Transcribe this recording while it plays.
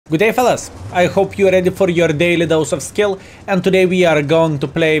Good day, fellas. I hope you're ready for your daily dose of skill, and today we are going to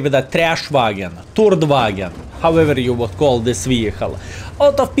play with a Turdvagn, Turdvagn, however you would call this vehicle. A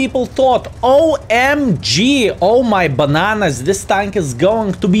lot of people thought, OMG, oh my bananas, this tank is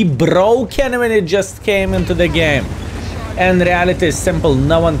going to be broken when it just came into the game. And reality is simple,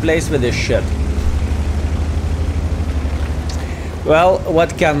 no one plays with this shit. Well,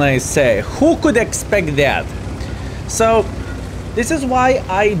 what can I say? Who could expect that? So, this is why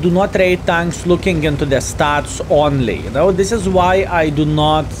I do not rate tanks looking into the stats only. You know, this is why I do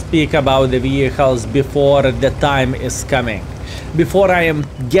not speak about the vehicles before the time is coming. Before I am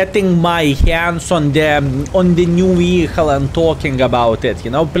getting my hands on the new vehicle and talking about it,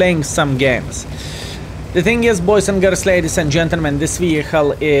 you know, playing some games. The thing is, boys and girls, ladies and gentlemen, this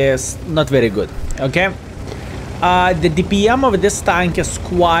vehicle is not very good, okay? The DPM of this tank is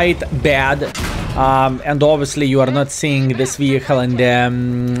quite bad. And obviously you are not seeing this vehicle in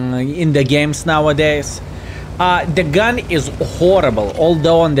the games nowadays. The gun is horrible,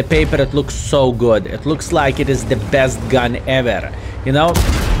 although on the paper it looks so good. It looks like it is the best gun ever. You know,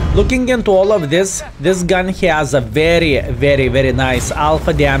 looking into all of this, this gun has a very nice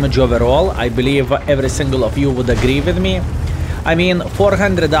alpha damage overall. I believe every single of you would agree with me. I mean,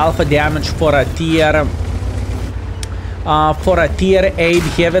 400 alpha damage for a tier 8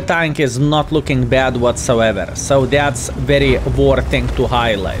 heavy tank is not looking bad whatsoever, so that's very worth thing to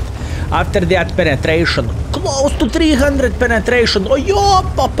highlight. After that, penetration, close to 300 penetration, oh yo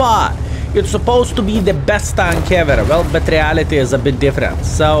papa! It's supposed to be the best tank ever, well, but reality is a bit different.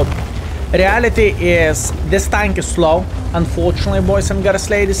 So, reality is, this tank is slow, unfortunately, boys and girls,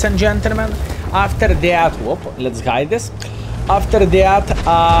 ladies and gentlemen. After that, whoop, let's hide this. After that,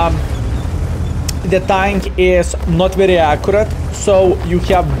 the tank is not very accurate, so you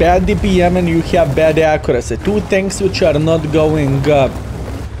have bad DPM and you have bad accuracy. Two things which are not going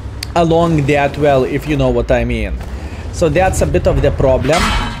along that well, if you know what I mean. So that's a bit of the problem.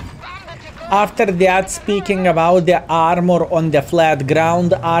 After that, speaking about the armor on the flat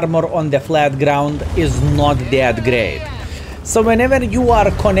ground is not that great. So whenever you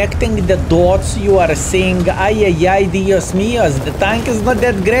are connecting the dots, you are seeing, ay, Dios míos, the tank is not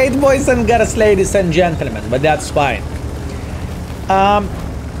that great, boys and girls, ladies and gentlemen, but that's fine.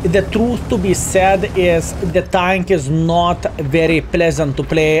 The truth to be said is the tank is not very pleasant to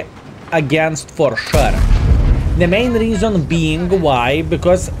play against for sure. The main reason being why,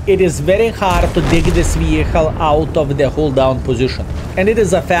 because it is very hard to dig this vehicle out of the hold down position. And it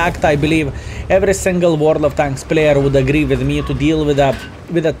is a fact, I believe, every single World of Tanks player would agree with me to deal with a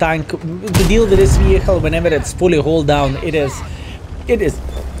tank, to deal with this vehicle whenever it's fully hold down. It is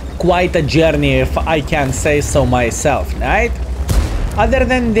quite a journey, if I can say so myself, right? Other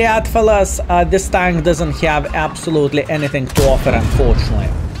than that, fellas, this tank doesn't have absolutely anything to offer, unfortunately.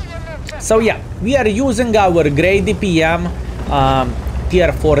 So yeah, we are using our grey DPM,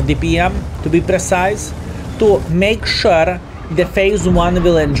 tier 4 DPM to be precise, to make sure the phase 1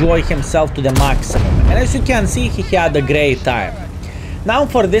 will enjoy himself to the maximum. And as you can see, he had a great time. Now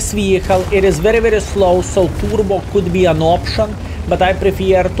for this vehicle, it is very slow, so turbo could be an option, but I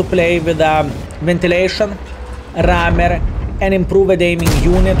prefer to play with ventilation, rammer, and improved aiming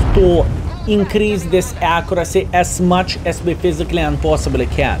unit to increase this accuracy as much as we physically and possibly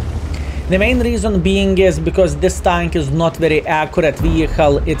can. The main reason being is because this tank is not very accurate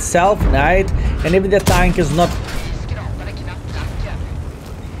vehicle itself, right? And if the tank is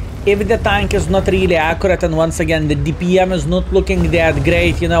not really accurate, and once again the DPM is not looking that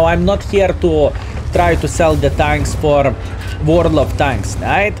great, you know, I'm not here to try to sell the tanks for World of Tanks,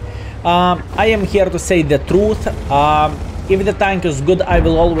 right? I am here to say the truth. If the tank is good, I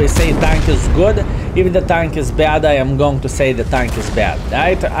will always say tank is good. If the tank is bad, I am going to say the tank is bad,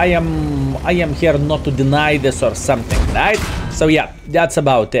 right? I am here not to deny this or something, right? So yeah, that's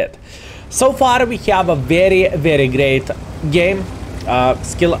about it. So far we have a very great game.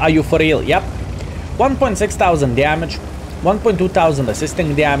 Skill, are you for real? Yep. 1.6 thousand damage, 1.2 thousand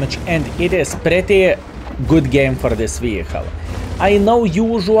assisting damage, and it is pretty good game for this vehicle. I know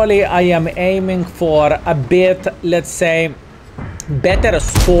usually I am aiming for a bit, let's say, better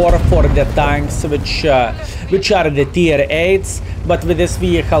score for the tanks which are the tier 8s, but with this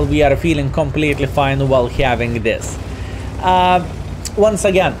vehicle we are feeling completely fine while having this. Once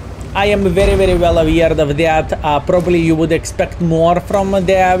again, I am very well aware of that. Probably you would expect more from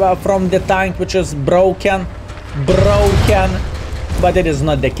the tank which is broken, but it is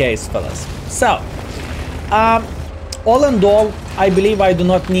not the case, fellas. So, all in all, I believe I do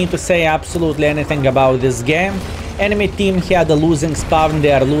not need to say absolutely anything about this game. Enemy team had a losing spawn,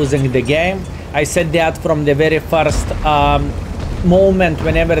 they are losing the game. I said that from the very first moment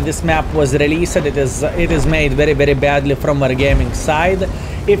whenever this map was released, it is made very, very badly from our gaming side.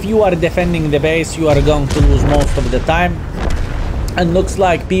 If you are defending the base, you are going to lose most of the time. And looks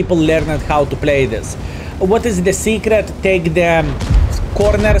like people learned how to play this. What is the secret? Take the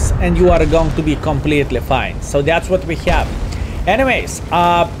corners and you are going to be completely fine. So that's what we have. Anyways,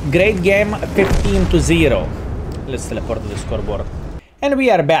 great game, 15-0. Let's teleport to the scoreboard. And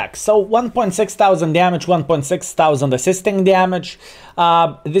we are back. So 1,600 damage, 1,600 assisting damage.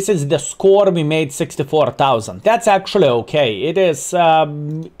 This is the score. We made 64,000. That's actually okay. It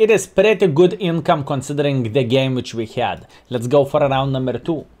is pretty good income considering the game which we had. Let's go for round number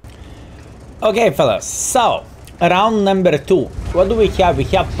 2. Okay, fellas. So round number 2. What do we have? We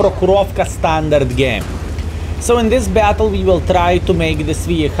have Prokhorovka standard game. So in this battle, we will try to make this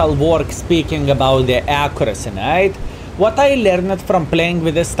vehicle work, speaking about the accuracy, right? What I learned from playing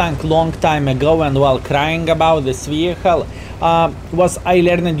with this tank long time ago and while crying about this vehicle was I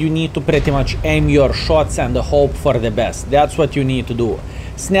learned you need to pretty much aim your shots and hope for the best. That's what you need to do.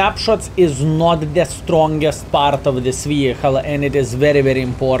 Snapshots is not the strongest part of this vehicle, and it is very, very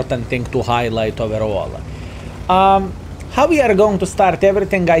important thing to highlight overall. How we are going to start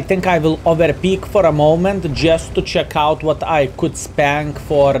everything, I think I will overpeak for a moment just to check out what I could spank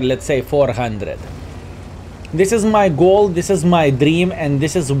for, let's say, 400. This is my goal, this is my dream, and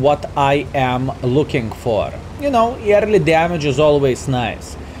this is what I am looking for. You know, early damage is always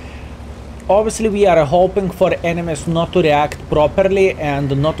nice. Obviously, we are hoping for enemies not to react properly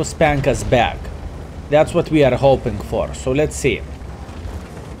and not to spank us back. That's what we are hoping for. So let's see.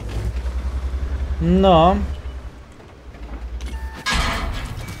 No.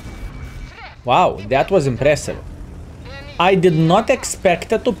 Wow, that was impressive. I did not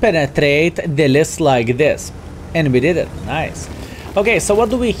expect it to penetrate the list like this. And we did it. Nice. Okay, so what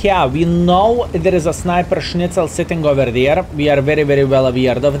do we have? We know there is a sniper schnitzel sitting over there. We are very, very well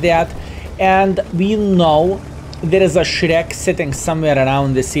aware of that. And we know there is a Shrek sitting somewhere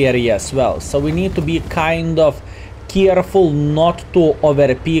around this area as well. So we need to be kind of careful not to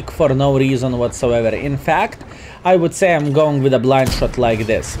overpeak for no reason whatsoever. In fact, I would say I'm going with a blind shot like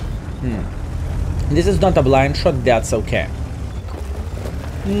this. This is not a blind shot, that's okay.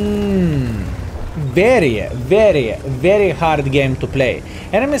 Very, very, very hard game to play.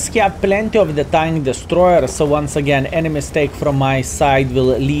 Enemies have plenty of the tank destroyer, so once again, any mistake from my side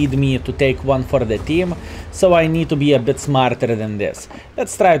will lead me to take one for the team, so I need to be a bit smarter than this.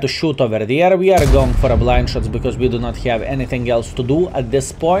 Let's try to shoot over there. We are going for a blind shots because we do not have anything else to do at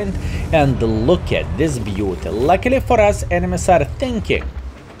this point. And look at this beauty. Luckily for us, enemies are thinking.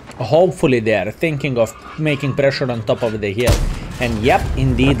 Hopefully they are thinking of making pressure on top of the hill. And yep,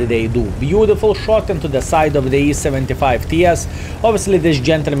 indeed they do. Beautiful shot into the side of the E75 TS. Obviously this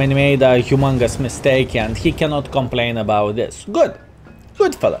gentleman made a humongous mistake and he cannot complain about this. Good.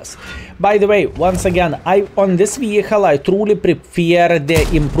 Good fellas. By the way, once again, on this vehicle I truly prefer the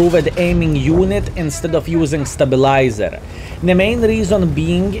improved aiming unit instead of using stabilizer. The main reason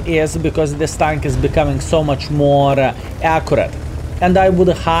being is because this tank is becoming so much more accurate. And I would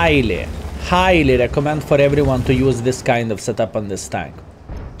highly recommend for everyone to use this kind of setup on this tank.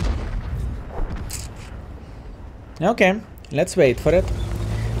 Okay, let's wait for it.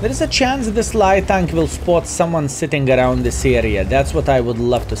 There is a chance this light tank will spot someone sitting around this area. That's what I would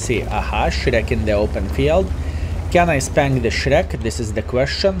love to see. Aha, Shrek in the open field. Can I spank the Shrek? This is the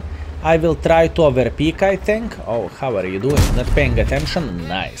question. I will try to overpeak, I think. Oh, how are you doing? Not paying attention?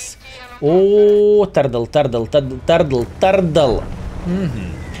 Nice. Oh, turtle.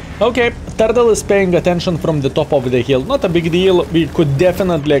 Okay, Turtle is paying attention from the top of the hill. Not a big deal, we could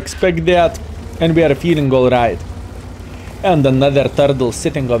definitely expect that, and we are feeling alright. And another turtle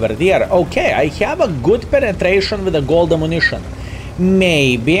sitting over there. Okay, I have a good penetration with the gold ammunition.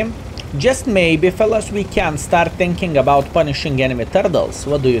 Maybe, just maybe, fellas, we can start thinking about punishing enemy turtles.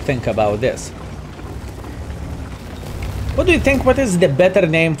 What do you think about this? What do you think? What is the better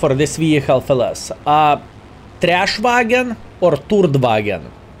name for this vehicle, fellas? Turdvagn or Turdvagn?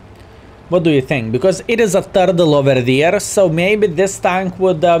 What do you think? Because it is a turtle over there, so maybe this tank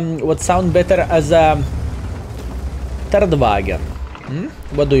would sound better as a Turdvagn.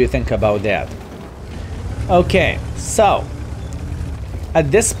 What do you think about that? Okay, so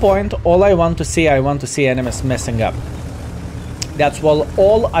at this point, all I want to see enemies messing up. That's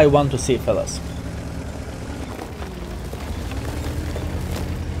all I want to see, fellas.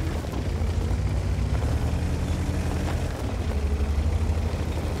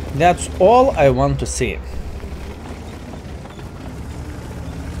 That's all I want to see.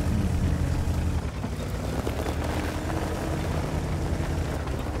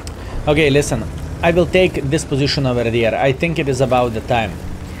 Okay, listen. I will take this position over there. I think it is about the time.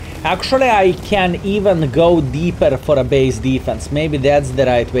 Actually, I can even go deeper for a base defense. Maybe that's the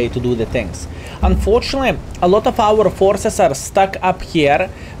right way to do the things. Unfortunately, a lot of our forces are stuck up here,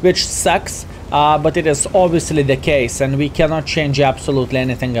 which sucks, but it is obviously the case, and we cannot change absolutely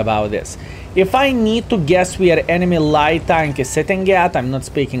anything about this. If I need to guess where enemy light tank is sitting at, I'm not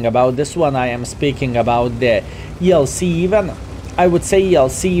speaking about this one, I am speaking about the ELC even. I would say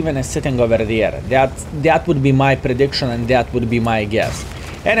ELC even is sitting over there. That would be my prediction, and that would be my guess.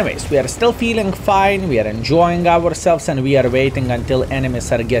 Anyways, we are still feeling fine, we are enjoying ourselves, and we are waiting until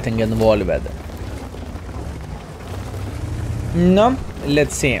enemies are getting involved. No,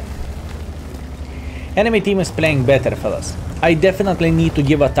 let's see. Enemy team is playing better, fellas. I definitely need to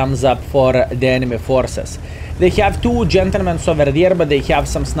give a thumbs up for the enemy forces. They have two gentlemen over there, but they have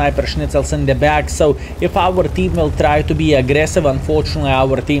some sniper schnitzels in the back, so if our team will try to be aggressive, unfortunately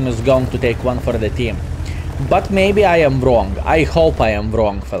our team is going to take one for the team. But maybe I am wrong. I hope I am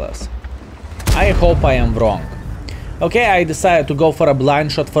wrong, fellas. I hope I am wrong. Okay, I decided to go for a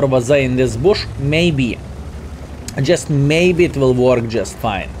blind shot for Vaza in this bush. Maybe. Just maybe it will work just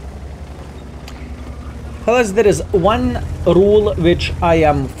fine. Fellas, there is one rule which I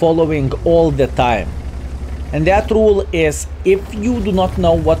am following all the time. And that rule is, if you do not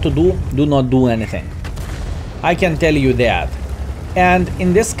know what to do not do anything. I can tell you that. And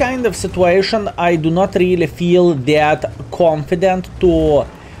in this kind of situation, I do not really feel that confident to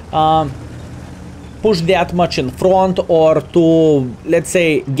push that much in front or to, let's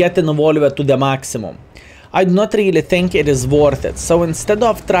say, get involved to the maximum. I do not really think it is worth it. So instead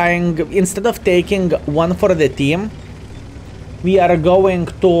of taking one for the team, we are going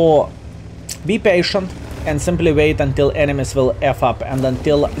to be patient and simply wait until enemies will F up and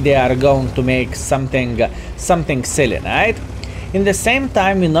until they are going to make something silly, right? In the same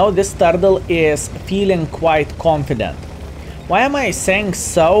time, you know, this turtle is feeling quite confident. Why am I saying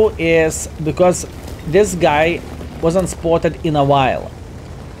so is because this guy wasn't spotted in a while.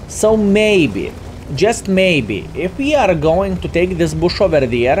 So maybe, just maybe, if we are going to take this bush over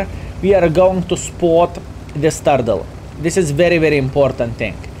there, we are going to spot this turtle. This is very, very important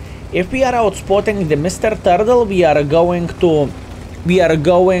thing. If we are out spotting the Mr. Turtle, we are going to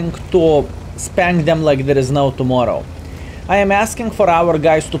spank them like there is no tomorrow. I am asking for our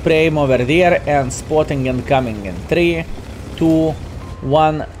guys to aim over there and spotting incoming in 3, 2,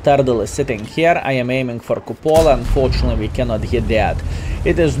 1. Turtle is sitting here. I am aiming for cupola. Unfortunately, we cannot hit that.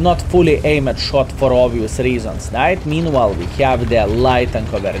 It is not fully aimed shot for obvious reasons, right? Meanwhile, we have the light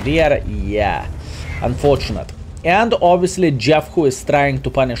tank over there. Yeah, unfortunate. And obviously Jeff, who is trying to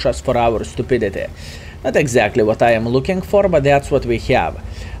punish us for our stupidity. Not exactly what I am looking for, but that's what we have.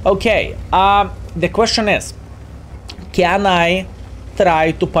 Okay, the question is, can I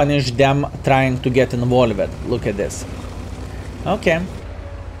try to punish them trying to get involved? Look at this. Okay.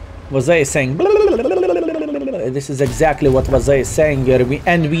 Vaza is saying, this is exactly what Vaza is saying,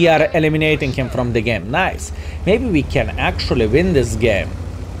 and we are eliminating him from the game. Nice. Maybe we can actually win this game.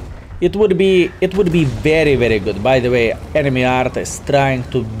 It would be very, very good. By the way, enemy art is trying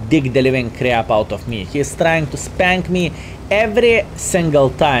to dig the living crap out of me. He is trying to spank me every single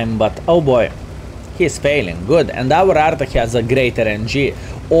time, but oh boy, he is failing. Good. And our art has a great RNG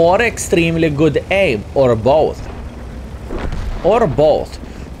or extremely good aim, or both. Or both.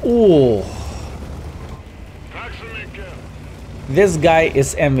 Ooh. This guy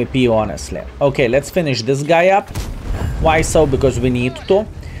is MVP, honestly. Okay, let's finish this guy up. Why so? Because we need to.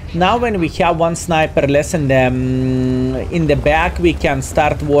 Now when we have one sniper less in the back, we can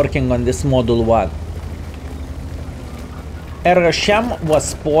start working on this module 1. Ergashem was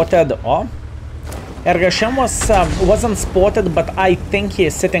spotted. Oh, Ergashem wasn't spotted, but I think he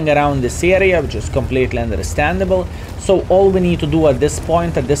is sitting around this area, which is completely understandable. So all we need to do at this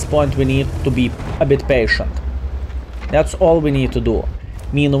point we need to be a bit patient. That's all we need to do.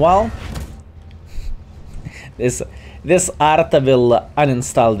 Meanwhile, this Arta will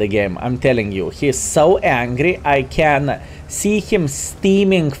uninstall the game, I'm telling you. He's so angry, I can see him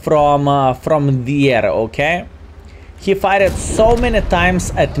steaming from the air, okay? He fired so many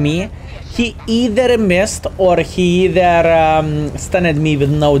times at me. He either missed or he either stunned me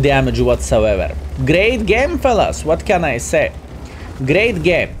with no damage whatsoever. Great game, fellas, what can I say? Great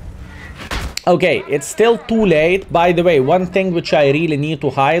game. Okay, it's still too late. By the way, one thing which I really need to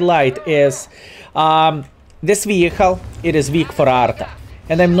highlight is this vehicle, it is weak for Arta.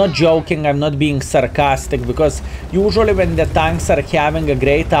 And I'm not joking, I'm not being sarcastic, because usually when the tanks are having a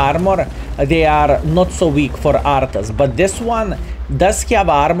great armor, they are not so weak for Artas. But this one does have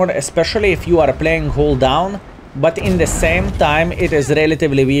armor, especially if you are playing hold down. but in the same time it is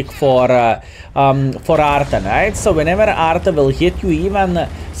relatively weak for Arta, right? So whenever Arta will hit you, even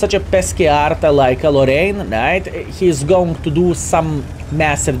such a pesky Arta like a Lorraine, right, he's going to do some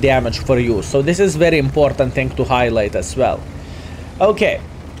massive damage for you. So this is very important thing to highlight as well. Okay,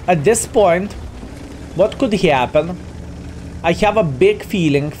 at this point, what could happen? I have a big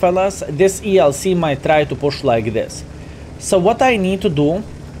feeling, fellas, this ELC might try to push like this. So what I need to do,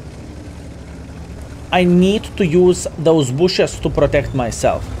 I need to use those bushes to protect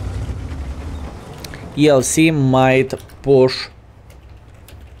myself. ELC might push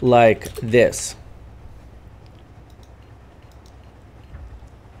like this.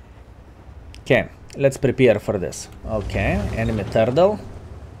 Okay, let's prepare for this. Okay, enemy turtle.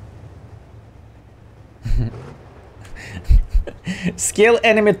 Skill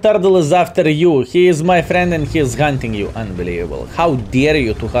enemy turtle is after you. He is my friend and he is hunting you. Unbelievable. How dare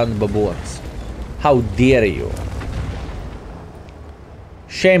you to hunt baboons? How dare you?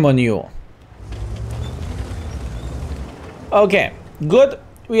 Shame on you. Okay, good.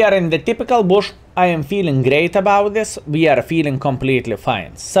 We are in the typical bush. I am feeling great about this. We are feeling completely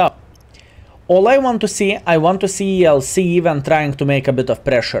fine. So, all I want to see ELC even trying to make a bit of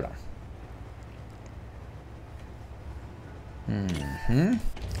pressure.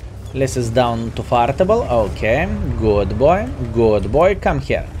 This is down to fartable. Okay, good boy, come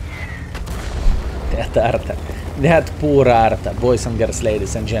here. That Arta, that poor Arta, boys and girls,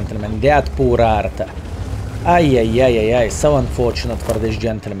 ladies and gentlemen, that poor Arta. Ay, so unfortunate for this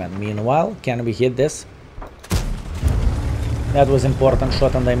gentleman. Meanwhile, can we hit this? That was important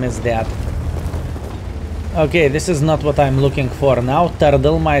shot and I missed that. Okay, this is not what I'm looking for now.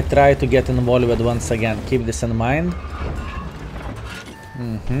 Turtle might try to get involved once again. Keep this in mind.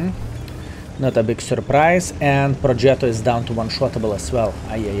 Not a big surprise. And Progetto is down to one-shottable as well.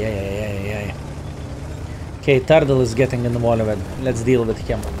 Ay. Okay, Turtle is getting involved. Let's deal with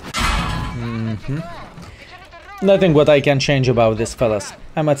him. Nothing what I can change about this, fellas.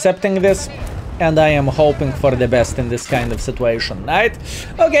 I'm accepting this, and I am hoping for the best in this kind of situation, right?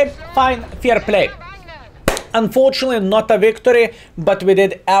 Okay, fine, fair play. Unfortunately, not a victory, but we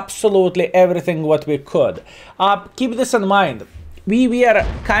did absolutely everything what we could. Keep this in mind. We were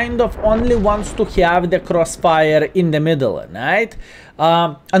kind of only ones to have the crossfire in the middle, right?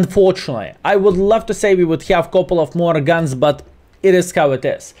 Unfortunately, I would love to say we would have a couple of more guns, but it is how it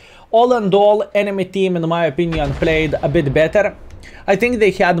is. All in all, enemy team, in my opinion, played a bit better. I think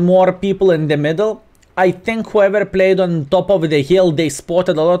they had more people in the middle. I think whoever played on top of the hill, they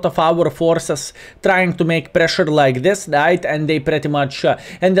spotted a lot of our forces trying to make pressure like this, right? And they pretty much,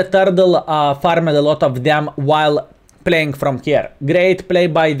 and the turtle farmed a lot of them while playing from here. Great play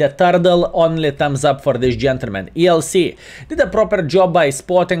by the turtle, only thumbs up for this gentleman. ELC did a proper job by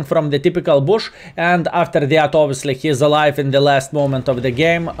spotting from the typical bush, and after that, obviously, he is alive in the last moment of the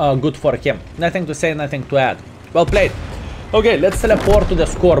game. Good for him. Nothing to say, nothing to add. Well played. Okay, let's teleport to the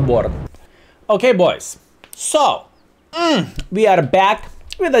scoreboard. Okay, boys, so we are back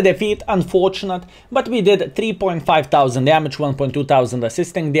with a defeat, unfortunate, but we did 3,500 damage, 1,200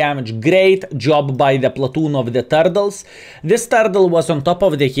 assisting damage. Great job by the platoon of the turtles. This turtle was on top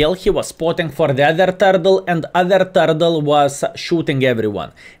of the hill, he was spotting for the other turtle, and other turtle was shooting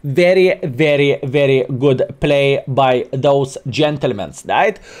everyone. Very good play by those gentlemen,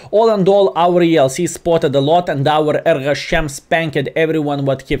 right? All in all, our ELC spotted a lot, and our Ergashem spanked everyone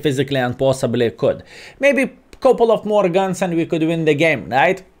what he physically and possibly could. Maybe couple of more guns and we could win the game,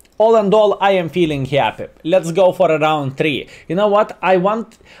 right? All in all, I am feeling happy. Let's go for a round 3. You know what? I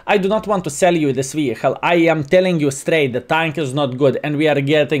do not want to sell you this vehicle. I am telling you straight, the tank is not good and we are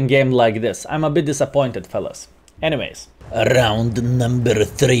getting game like this. I'm a bit disappointed, fellas. Anyways, round number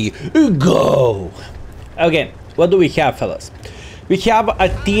 3, go! Okay, what do we have, fellas? We have a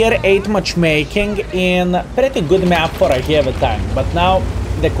tier 8 matchmaking in pretty good map for a heavy tank, but now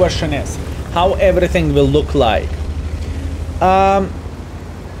the question is, how everything will look like. I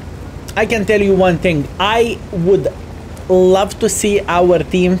can tell you one thing. I would love to see our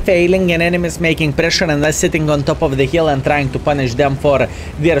team failing and enemies making pressure and us sitting on top of the hill and trying to punish them for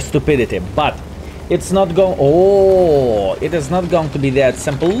their stupidity. But it's not going... Oh, it is not going to be that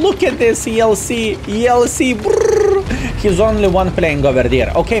simple. Look at this ELC. Brrr. He's only one playing over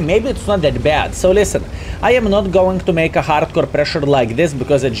there. Okay, maybe it's not that bad. So listen, I am not going to make a hardcore pressure like this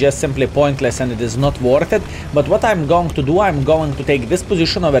because it's just simply pointless and it is not worth it. But what I'm going to do, I'm going to take this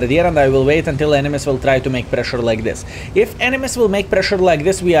position over there and I will wait until enemies will try to make pressure like this. If enemies will make pressure like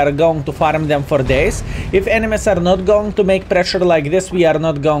this, we are going to farm them for days. If enemies are not going to make pressure like this, we are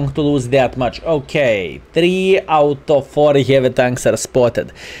not going to lose that much. Okay, 3 out of 4 heavy tanks are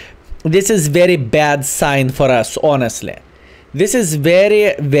spotted. this is very bad sign for us, honestly. This is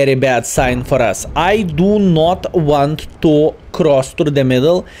very, very bad sign for us. I do not want to cross through the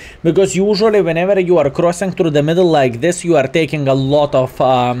middle, because usually whenever you are crossing through the middle like this, you are taking a lot of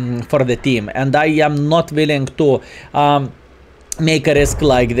for the team, and I am not willing to make a risk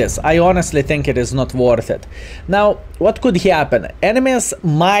like this. I honestly think it is not worth it. Now, what could happen? Enemies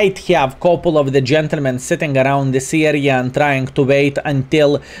might have a couple of the gentlemen sitting around this area and trying to wait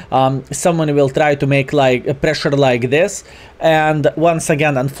until someone will try to make like a pressure like this. And once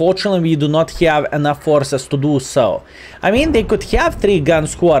again, unfortunately, we do not have enough forces to do so. I mean, they could have 3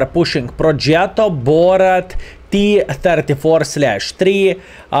 guns who are pushing Progetto, Borat, T-34/3,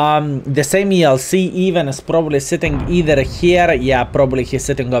 the same ELC even is probably sitting either here, yeah, probably he's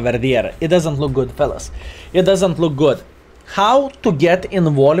sitting over there. It doesn't look good, fellas. It doesn't look good. How to get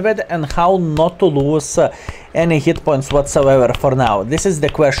involved and how not to lose any hit points whatsoever for now? This is the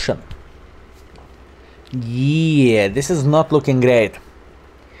question. Yeah, this is not looking great.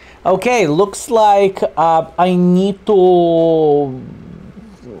 Okay, looks like I need to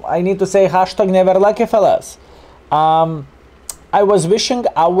say hashtag never lucky, fellas. I was wishing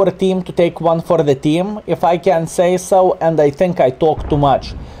our team to take one for the team, if I can say so, and I think I talked too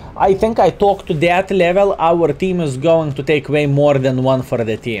much. I think I talked to that level. Our team is going to take way more than one for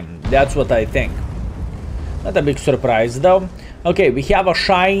the team. That's what I think. Not a big surprise though. Okay, we have a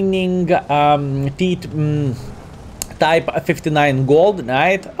shining type 59 gold,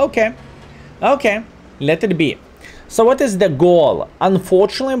 right? Okay, okay, let it be. So what is the goal?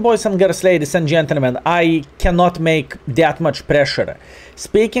 Unfortunately, boys and girls, ladies and gentlemen, I cannot make that much pressure.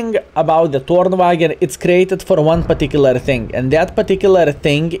 Speaking about the Turdvagn, it's created for one particular thing, and that particular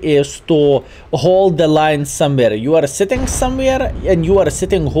thing is to hold the line somewhere. You are sitting somewhere and you are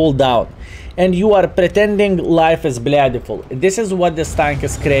sitting hold down, and you are pretending life is beautiful. This is what this tank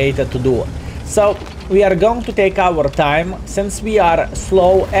is created to do. So we are going to take our time. Since we are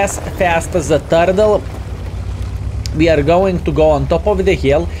slow as fast as a turtle, we are going to go on top of the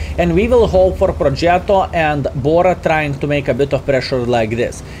hill, and we will hold for Progetto and Bora trying to make a bit of pressure like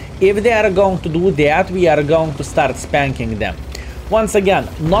this. If they are going to do that, we are going to start spanking them. Once again,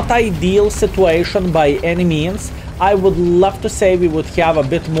 not ideal situation by any means. I would love to say we would have a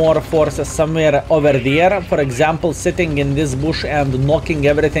bit more forces somewhere over there, for example, sitting in this bush and knocking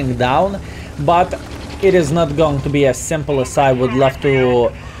everything down, but it is not going to be as simple as I would love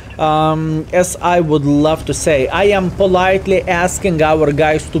to say. I am politely asking our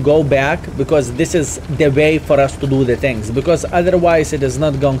guys to go back, because this is the way for us to do the things, because otherwise it is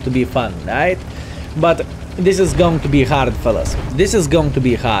not going to be fun, right? But this is going to be hard, fellas. This is going to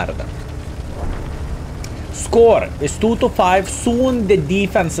be hard. Score is 2-5. Soon the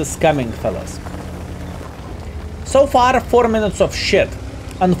defense is coming, fellas. So far, 4 minutes of shit,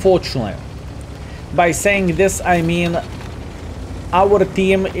 unfortunately. By saying this, I mean our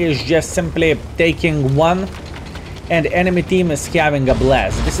team is just simply taking one, and enemy team is having a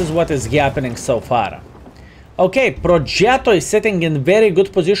blast. This is what is happening so far. Okay, Progetto is sitting in very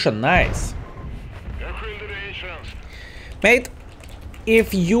good position. Nice. Mate,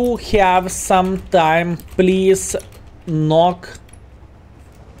 if you have some time, please knock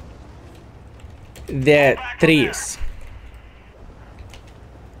the trees.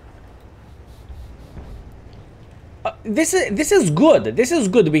 This is good. This is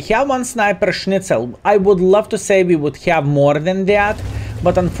good. We have one sniper schnitzel. I would love to say we would have more than that,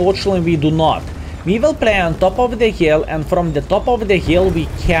 but unfortunately we do not. We will play on top of the hill, and from the top of the hill we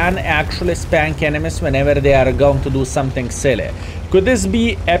can actually spank enemies whenever they are going to do something silly. Could this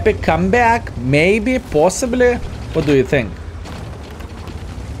be epic comeback? Maybe, possibly. What do you think?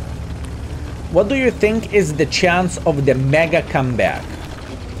 What do you think is the chance of the mega comeback?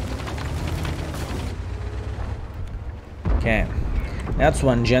 Okay, that's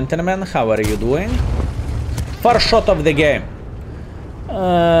one gentleman. How are you doing? First shot of the game.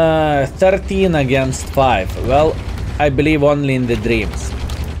 13 against 5. Well, I believe only in the dreams.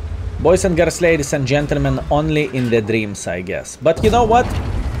 Boys and girls, ladies and gentlemen, only in the dreams, I guess. But you know what?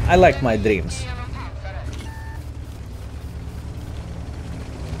 I like my dreams.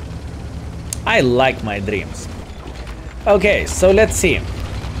 I like my dreams. Okay, so let's see.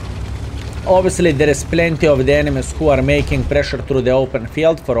 Obviously, there is plenty of the enemies who are making pressure through the open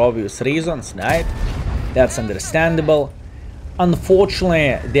field for obvious reasons, right? That's understandable.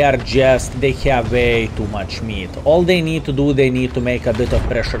 Unfortunately, they have way too much meat. All they need to do, they need to make a bit of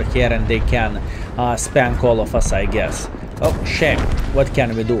pressure here, and they can spank all of us, I guess. Oh, shame. What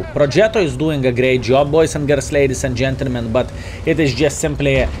can we do? Progetto is doing a great job, boys and girls, ladies and gentlemen, but it is just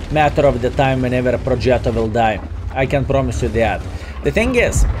simply a matter of the time whenever Progetto will die. I can promise you that. The thing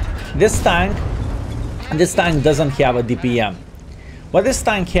is, This tank doesn't have a DPM. What this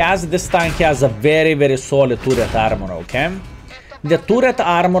tank has a very, very solid turret armor, okay? The turret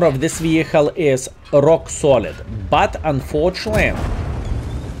armor of this vehicle is rock solid, but unfortunately,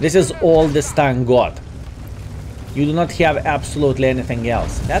 this is all this tank got. You do not have absolutely anything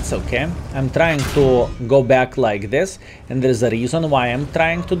else. That's okay. I'm trying to go back like this, and there's a reason why I'm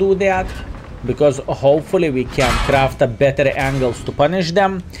trying to do that. Because hopefully we can craft better angles to punish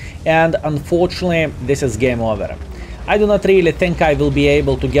them, and unfortunately this is game over. I do not really think I will be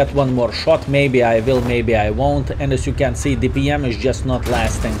able to get one more shot. Maybe I will, maybe I won't, and as you can see, DPM is just not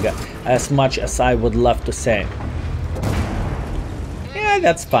lasting as much as I would love to say. Yeah,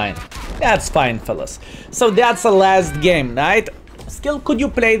 that's fine. That's fine, fellas. So that's the last game, right? Skill, could you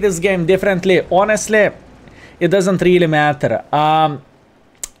play this game differently? Honestly, it doesn't really matter.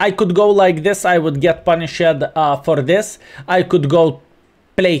 I could go like this, I would get punished for this. I could go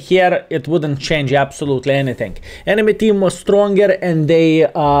play here, it wouldn't change absolutely anything. Enemy team was stronger and they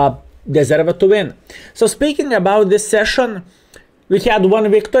deserved to win. So speaking about this session, we had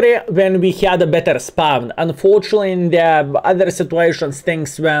one victory when we had a better spawn. Unfortunately, in the other situations,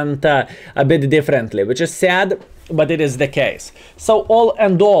 things went a bit differently, which is sad, but it is the case. So all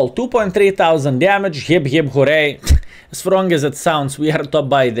and all, 2,300 damage, hip hip hooray. As strong as it sounds, we are top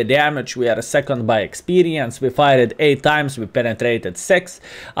by the damage, we are second by experience, we fired 8 times, we penetrated 6.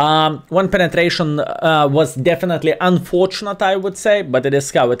 One penetration was definitely unfortunate, I would say, but it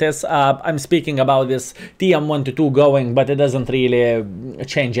is how it is. I'm speaking about this TM122 going, but it doesn't really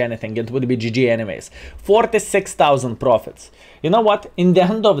change anything, it would be GG anyways. 46,000 profits. You know what, in the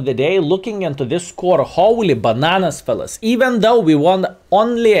end of the day, looking into this score, holy bananas, fellas, even though we won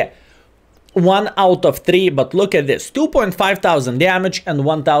only 1 out of 3, but look at this, 2,500 damage and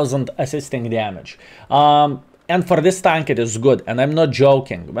 1,000 assisting damage. And for this tank it is good, and I'm not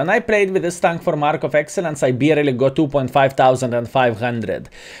joking. When I played with this tank for Mark of Excellence, I barely got 2,500.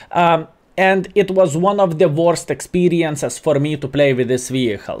 And it was one of the worst experiences for me to play with this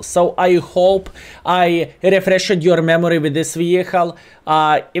vehicle. So I hope I refreshed your memory with this vehicle.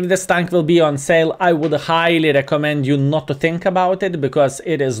 If this tank will be on sale, I would highly recommend you not to think about it, because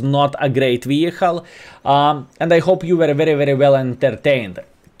it is not a great vehicle. And I hope you were very, very well entertained.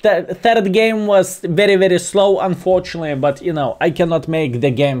 The third game was very, very slow, unfortunately, but you know, I cannot make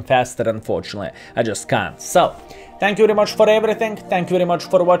the game faster, unfortunately. I just can't. So, thank you very much for everything, thank you very much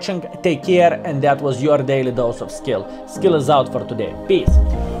for watching, take care, and that was your daily dose of skill. Skill is out for today. Peace.